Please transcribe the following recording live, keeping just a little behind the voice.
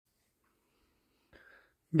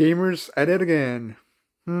Gamers at it again.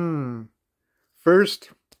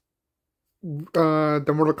 First,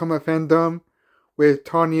 the Mortal Kombat fandom with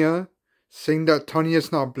Tanya saying that Tanya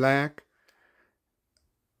is not black,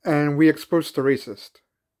 and we exposed the racist.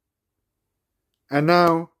 And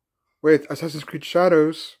now, with Assassin's Creed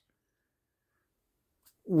Shadows,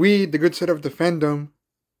 we, the good side of the fandom,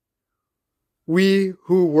 we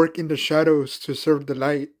who work in the shadows to serve the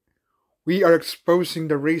light, we are exposing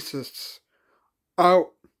the racists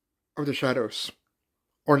out of the shadows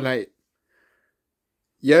or light.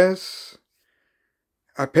 Yes,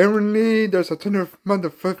 apparently there's a ton of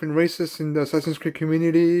motherfucking racists in the Assassin's Creed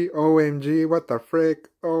community. OMG, what the frick?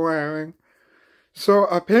 Oh, wow. So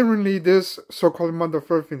apparently this so-called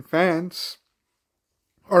motherfucking fans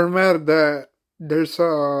are mad that there's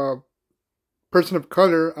a person of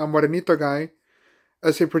color, a Morenito guy,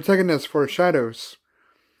 as a protagonist for Shadows.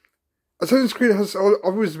 Assassin's Creed has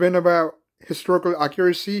always been about historical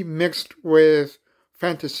accuracy mixed with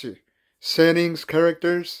fantasy, settings,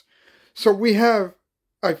 characters. So we have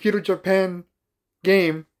a feudal Japan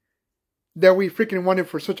game that we freaking wanted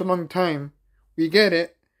for such a long time. We get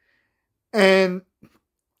it. And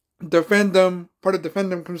the fandom, part of the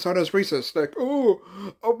fandom comes out as racist. Like, oh,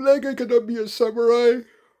 a black guy cannot be a samurai.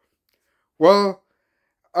 Well,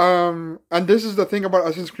 and this is the thing about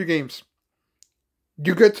Assassin's Creed games.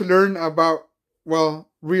 You get to learn about, well,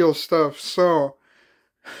 real stuff. So,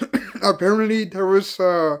 apparently there was,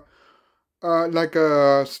 like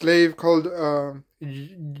a slave called, oh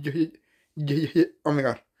my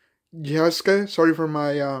god, Yasuke, sorry for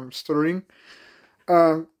my, stuttering.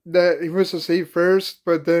 That he was a slave first,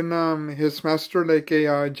 but then, his master, like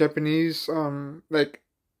a, Japanese, like,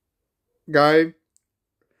 guy,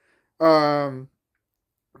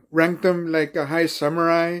 ranked him like a high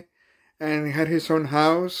samurai and had his own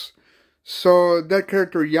house. So that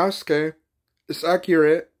character Yasuke is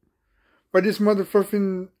accurate, but this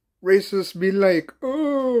motherfucking racists be like,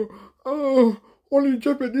 oh, only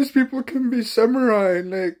Japanese people can be samurai.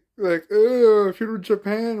 Feudal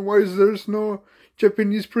Japan, why is there's no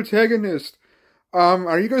Japanese protagonist?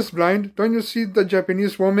 Are you guys blind? Don't you see the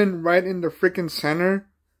Japanese woman right in the freaking center?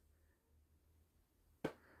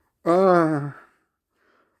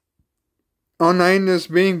 Online is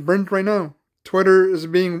being burnt right now. Twitter is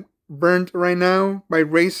being burnt right now by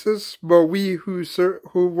racists, but we who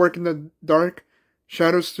work in the dark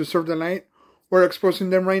shadows to serve the light, we're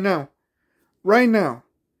exposing them right now. Right now.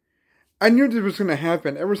 I knew this was gonna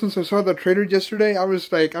happen. Ever since I saw the trailer yesterday, I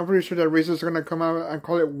was like, I'm pretty sure that racists are gonna come out and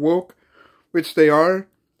call it woke, which they are.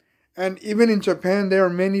 And even in Japan, there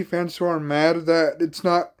are many fans who are mad that it's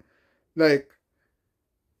not like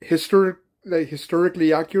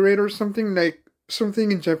historically accurate or something, like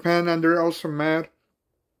something in Japan, and they're also mad.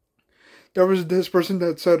 There was this person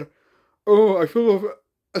that said, oh,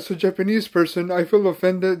 as a Japanese person, I feel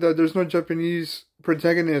offended that there's no Japanese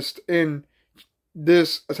protagonist in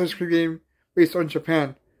this Assassin's Creed game based on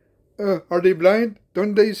Japan. Are they blind?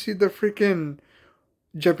 Don't they see the freaking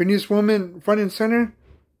Japanese woman front and center?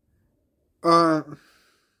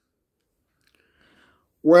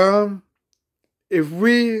 Well, if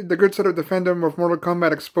we, the good side of the fandom of Mortal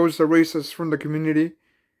Kombat, expose the racists from the community,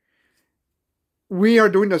 we are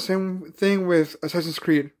doing the same thing with Assassin's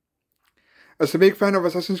Creed. As a big fan of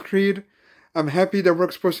Assassin's Creed, I'm happy that we're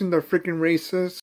exposing the freaking racists.